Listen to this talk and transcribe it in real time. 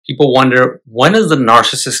People wonder, when is the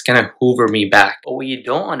narcissist gonna hoover me back? But what you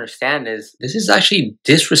don't understand is this is actually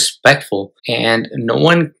disrespectful, and no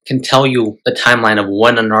one can tell you the timeline of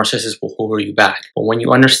when a narcissist will hoover you back. But when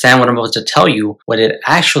you understand what I'm about to tell you, what it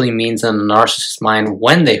actually means in a narcissist's mind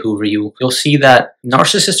when they hoover you, you'll see that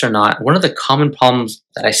narcissist or not, one of the common problems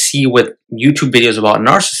that I see with YouTube videos about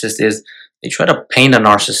narcissists is they try to paint a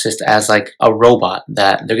narcissist as like a robot,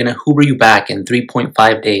 that they're gonna hoover you back in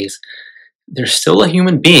 3.5 days. They're still a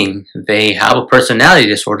human being. They have a personality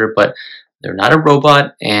disorder, but they're not a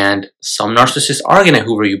robot, and some narcissists are going to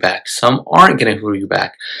hoover you back. Some aren't going to hoover you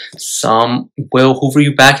back. Some will hoover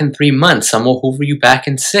you back in 3 months. Some will hoover you back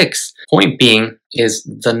in 6. Point being is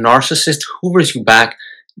the narcissist hoovers you back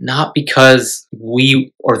not because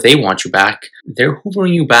they want you back. They're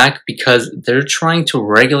hoovering you back because they're trying to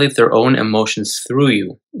regulate their own emotions through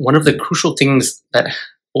you. One of the crucial things that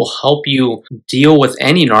will help you deal with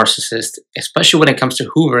any narcissist, especially when it comes to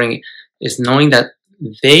hoovering, is knowing that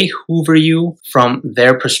they hoover you from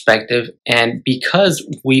their perspective. And because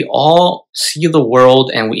we all see the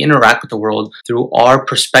world and we interact with the world through our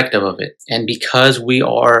perspective of it, and because we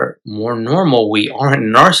are more normal, we aren't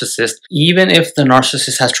narcissists, even if the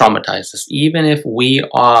narcissist has traumatized us, even if we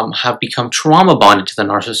have become trauma bonded to the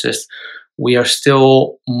narcissist, we are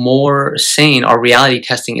still more sane. Our reality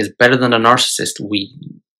testing is better than a narcissist. We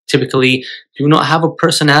typically do not have a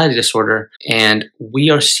personality disorder, and we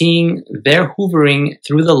are seeing their hoovering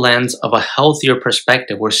through the lens of a healthier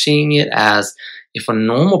perspective. We're seeing it as if a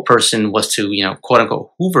normal person was to, quote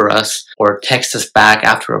unquote, hoover us or text us back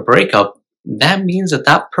after a breakup, that means that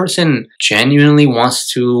that person genuinely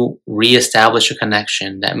wants to reestablish a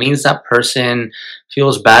connection. That means that person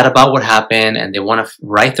feels bad about what happened and they want to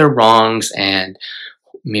right their wrongs and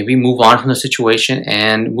maybe move on from the situation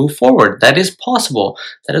and move forward. That is possible.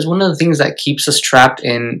 That is one of the things that keeps us trapped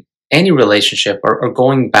in any relationship or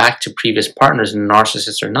going back to previous partners,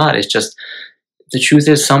 narcissists or not. It's just, the truth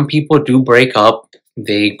is, some people do break up,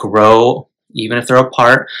 they grow, even if they're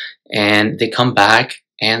apart, and they come back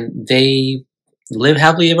and they live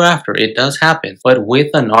happily ever after. It does happen. But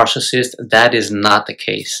with a narcissist, that is not the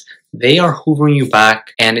case. They are hoovering you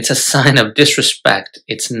back, and it's a sign of disrespect.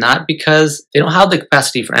 It's not because they don't have the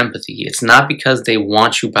capacity for empathy. It's not because they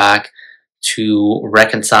want you back to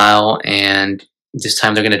reconcile and this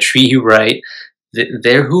time they're going to treat you right.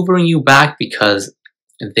 They're hoovering you back because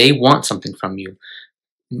they want something from you.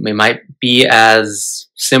 It might be as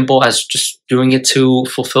simple as just doing it to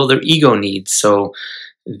fulfill their ego needs, so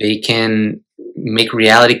they can make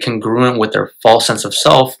reality congruent with their false sense of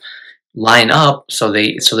self line up, so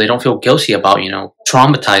they don't feel guilty about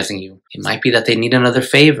traumatizing you. It might be that they need another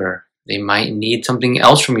favor. They might need something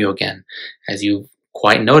else from you again, as you've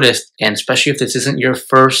quite noticed. And especially if this isn't your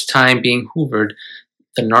first time being hoovered,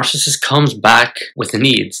 the narcissist comes back with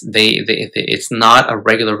needs. It's not a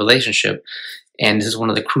regular relationship. And this is one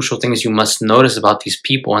of the crucial things you must notice about these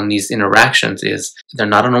people and these interactions is they're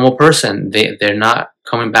not a normal person. They're not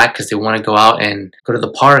coming back because they want to go out and go to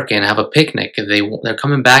the park and have a picnic. They're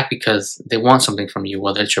coming back because they want something from you,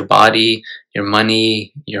 whether it's your body, your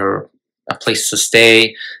money, a place to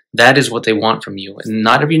stay. That is what they want from you. And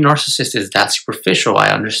not every narcissist is that superficial. I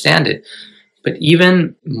understand it. But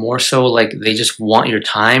even more so, like, they just want your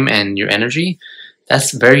time and your energy.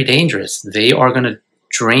 That's very dangerous. They are going to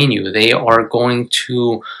drain you. They are going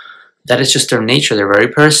to, that is just their nature. They're very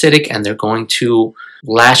parasitic and they're going to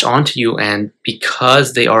latch onto you. And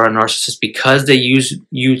because they are a narcissist, because they use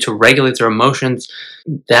you to regulate their emotions,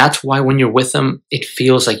 that's why when you're with them, it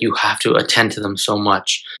feels like you have to attend to them so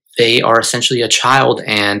much. They are essentially a child,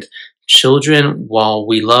 and children, while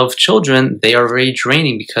we love children, they are very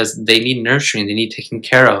draining because they need nurturing, they need taken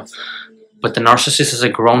care of. But the narcissist is a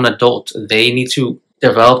grown adult. They need to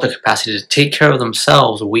develop the capacity to take care of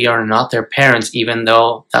themselves. We are not their parents, even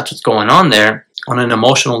though that's what's going on there. On an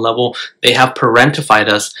emotional level, they have parentified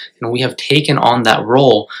us, and we have taken on that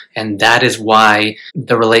role, and that is why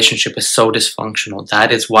the relationship is so dysfunctional.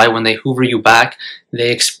 That is why when they hoover you back,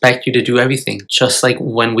 they expect you to do everything. Just like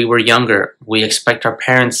when we were younger, we expect our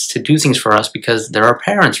parents to do things for us because they're our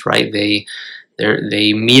parents, right? They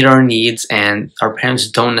meet our needs, and our parents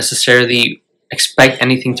don't necessarily expect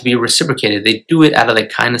anything to be reciprocated. They do it out of the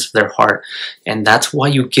kindness of their heart. And that's why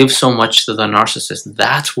you give so much to the narcissist.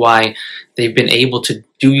 That's why they've been able to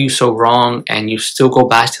do you so wrong and you still go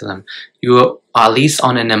back to them. You, at least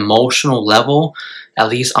on an emotional level, at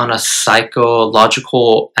least on a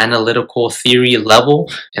psychological, analytical theory level,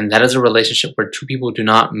 and that is a relationship where two people do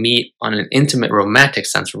not meet on an intimate romantic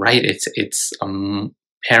sense, right? It's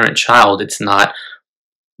parent-child. It's not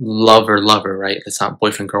lover-lover, right? It's not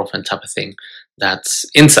boyfriend-girlfriend type of thing. That's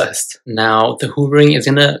incest. Now, the hoovering is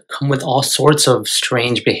going to come with all sorts of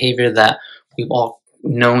strange behavior that we've all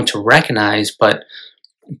known to recognize, but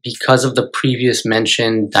because of the previous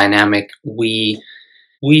mentioned dynamic, we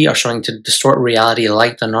are starting to distort reality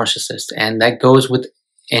like the narcissist, and that goes with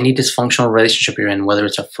any dysfunctional relationship you're in, whether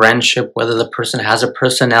it's a friendship, whether the person has a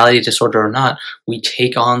personality disorder or not. We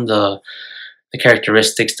take on the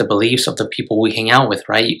characteristics, the beliefs of the people we hang out with,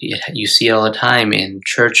 right? You see it all the time in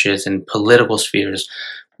churches and political spheres.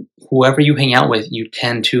 Whoever you hang out with, you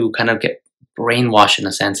tend to kind of get brainwashed in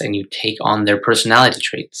a sense, and you take on their personality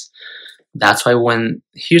traits. That's why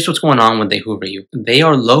here's what's going on when they hoover you. They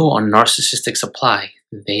are low on narcissistic supply.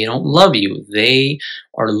 They don't love you. They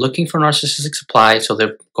are looking for narcissistic supply, so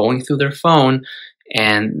they're going through their phone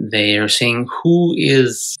and they are seeing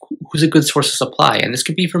who's a good source of supply. And this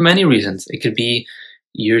could be for many reasons. It could be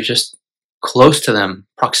you're just close to them,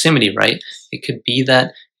 proximity, right? It could be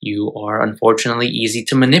that you are unfortunately easy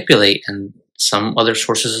to manipulate and some other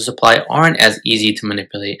sources of supply aren't as easy to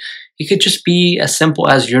manipulate. It could just be as simple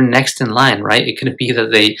as you're next in line, right? It could be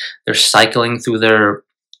that they're cycling through their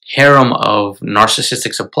harem of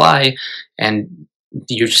narcissistic supply and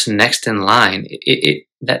you're just next in line.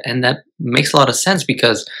 That makes a lot of sense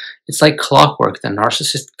because it's like clockwork. The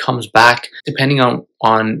narcissist comes back depending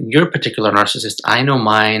on your particular narcissist. I know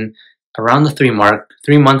mine around the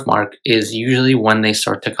 3-month mark is usually when they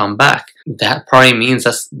start to come back. That probably means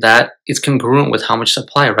that it's congruent with how much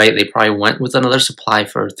supply, right? They probably went with another supply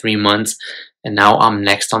for 3 months and now I'm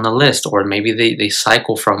next on the list. Or maybe they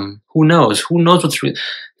cycle from, who knows what's real.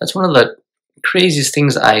 That's one of the craziest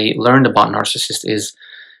things I learned about narcissists is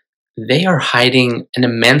they are hiding an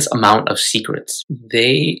immense amount of secrets.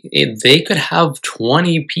 They could have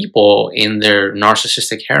 20 people in their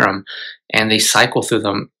narcissistic harem and they cycle through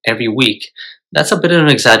them every week. That's a bit of an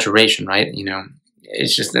exaggeration, right?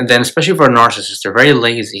 It's just, and then especially for a narcissist, they're very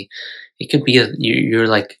lazy. It could be you're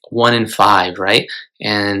like 1 in 5, right?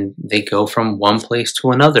 And they go from one place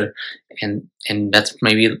to another. And that's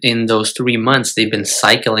maybe in those 3 months, they've been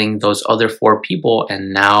cycling those other 4 people.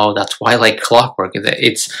 And now that's why, like clockwork,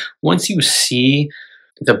 it's once you see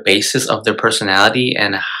the basis of their personality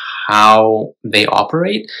and how they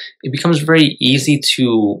operate, it becomes very easy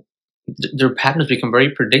to, their patterns become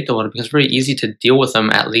very predictable. It becomes very easy to deal with them,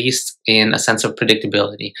 at least in a sense of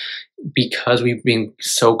predictability, because we've been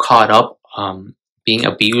so caught up being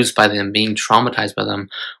abused by them, being traumatized by them.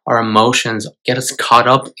 Our emotions get us caught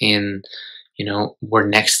up in, we're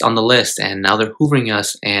next on the list and now they're hoovering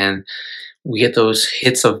us and we get those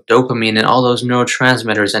hits of dopamine and all those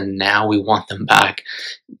neurotransmitters and now we want them back.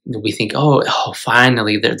 We think, oh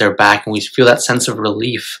finally they're back, and we feel that sense of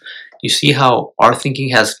relief. You see how our thinking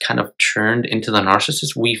has kind of turned into the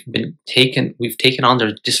narcissist? We've taken on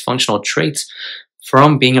their dysfunctional traits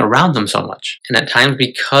from being around them so much. And at times,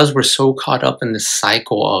 because we're so caught up in this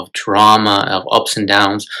cycle of drama, of ups and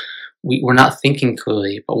downs, we're not thinking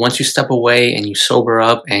clearly. But once you step away and you sober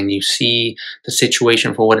up and you see the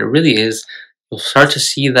situation for what it really is, you'll start to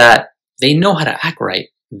see that they know how to act right.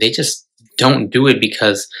 They just don't do it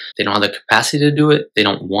because they don't have the capacity to do it. They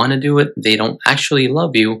don't want to do it. They don't actually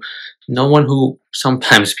love you.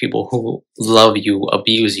 Sometimes people who love you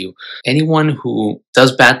abuse you. Anyone who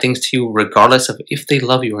does bad things to you, regardless of if they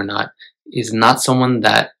love you or not, is not someone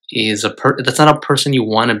that is that's not a person you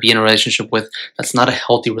want to be in a relationship with. That's not a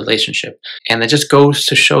healthy relationship. And it just goes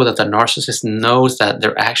to show that the narcissist knows that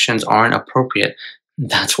their actions aren't appropriate.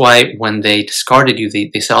 That's why when they discarded you,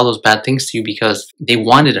 they said all those bad things to you because they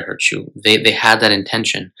wanted to hurt you. They had that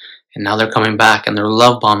intention. And now they're coming back and they're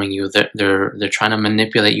love bombing you. They're trying to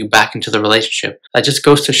manipulate you back into the relationship. That just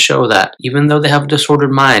goes to show that even though they have a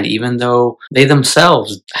disordered mind, even though they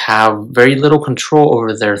themselves have very little control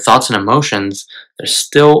over their thoughts and emotions, they're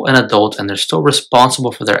still an adult and they're still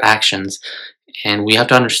responsible for their actions. And we have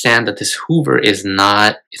to understand that this Hoover is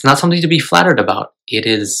not something to be flattered about. It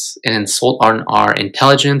is an insult on our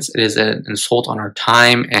intelligence. It is an insult on our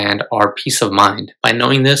time and our peace of mind. By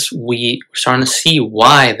knowing this, we're starting to see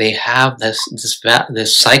why they have this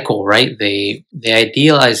cycle, right? They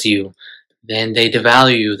idealize you, then they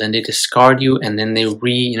devalue you, then they discard you, and then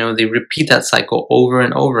they repeat that cycle over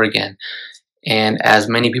and over again. And as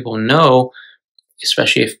many people know,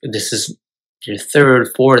 especially if this is your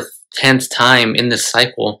 3rd, 4th, 10th time in this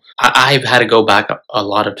cycle, I've had to go back a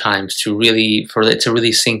lot of times for it to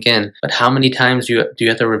really sink in. But how many times do you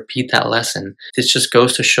have to repeat that lesson? This just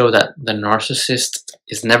goes to show that the narcissist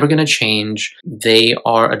is never going to change. They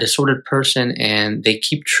are a disordered person and they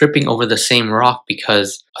keep tripping over the same rock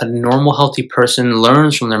because a normal, healthy person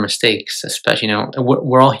learns from their mistakes. Especially,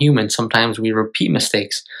 we're all human. Sometimes we repeat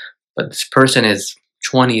mistakes, but this person is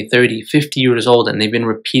 20, 30, 50 years old, and they've been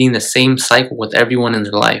repeating the same cycle with everyone in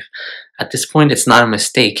their life. At this point, it's not a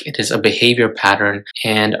mistake. It is a behavior pattern.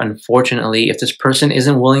 And unfortunately, if this person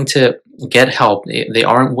isn't willing to get help, they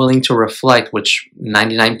aren't willing to reflect, which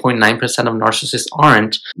 99.9% of narcissists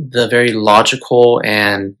aren't, the very logical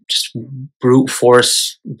and just brute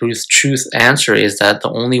force, brute truth answer is that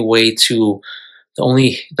the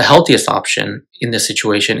healthiest option in this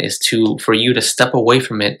situation is for you to step away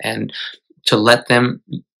from it and to let them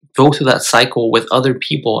go through that cycle with other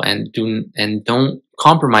people, and don't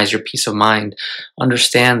compromise your peace of mind.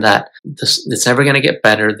 Understand that it's never going to get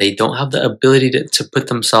better. They don't have the ability to put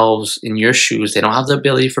themselves in your shoes. They don't have the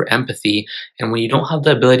ability for empathy. And when you don't have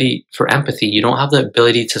the ability for empathy, you don't have the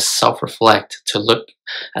ability to self-reflect, to look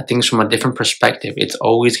at things from a different perspective.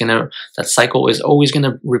 That cycle is always going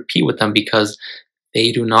to repeat with them, because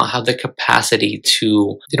they do not have the capacity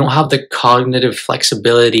they don't have the cognitive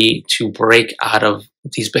flexibility to break out of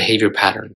these behavior patterns.